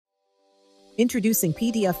Introducing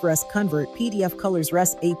pdfRest Convert PDF Colors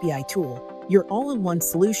REST API tool, your all-in-one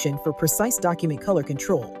solution for precise document color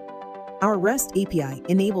control. Our REST API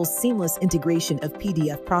enables seamless integration of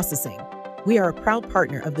PDF processing. We are a proud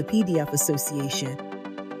partner of the PDF Association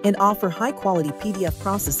and offer high-quality PDF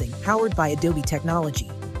processing powered by Adobe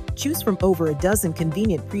technology. Choose from over a dozen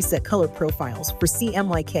convenient preset color profiles for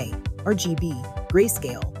CMYK, RGB,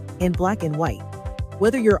 Grayscale, and black and white.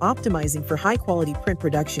 Whether you're optimizing for high-quality print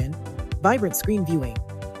production, vibrant screen viewing,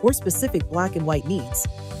 or specific black and white needs,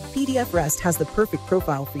 pdfRest has the perfect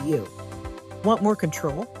profile for you. Want more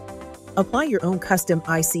control? Apply your own custom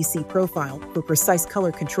ICC profile for precise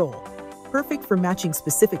color control, perfect for matching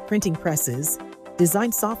specific printing presses,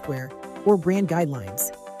 design software, or brand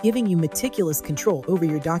guidelines, giving you meticulous control over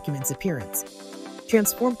your document's appearance.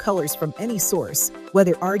 Transform colors from any source,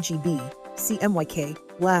 whether RGB, CMYK,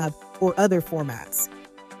 lab, or other formats.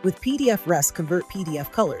 With pdfRest Convert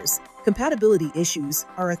PDF Colors, compatibility issues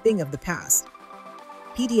are a thing of the past.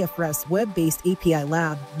 pdfRest web-based API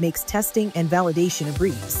Lab makes testing and validation a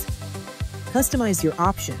breeze. Customize your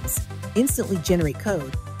options, instantly generate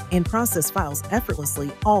code, and process files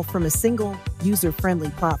effortlessly, all from a single, user-friendly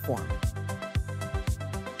platform.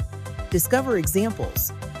 Discover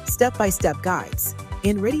examples, step-by-step guides,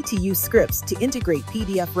 and ready-to-use scripts to integrate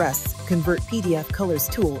pdfRest's Convert PDF Colors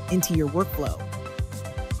tool into your workflow.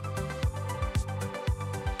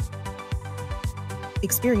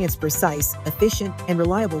 Experience precise, efficient, and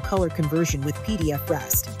reliable color conversion with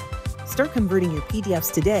pdfRest. Start converting your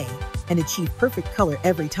PDFs today and achieve perfect color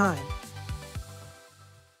every time.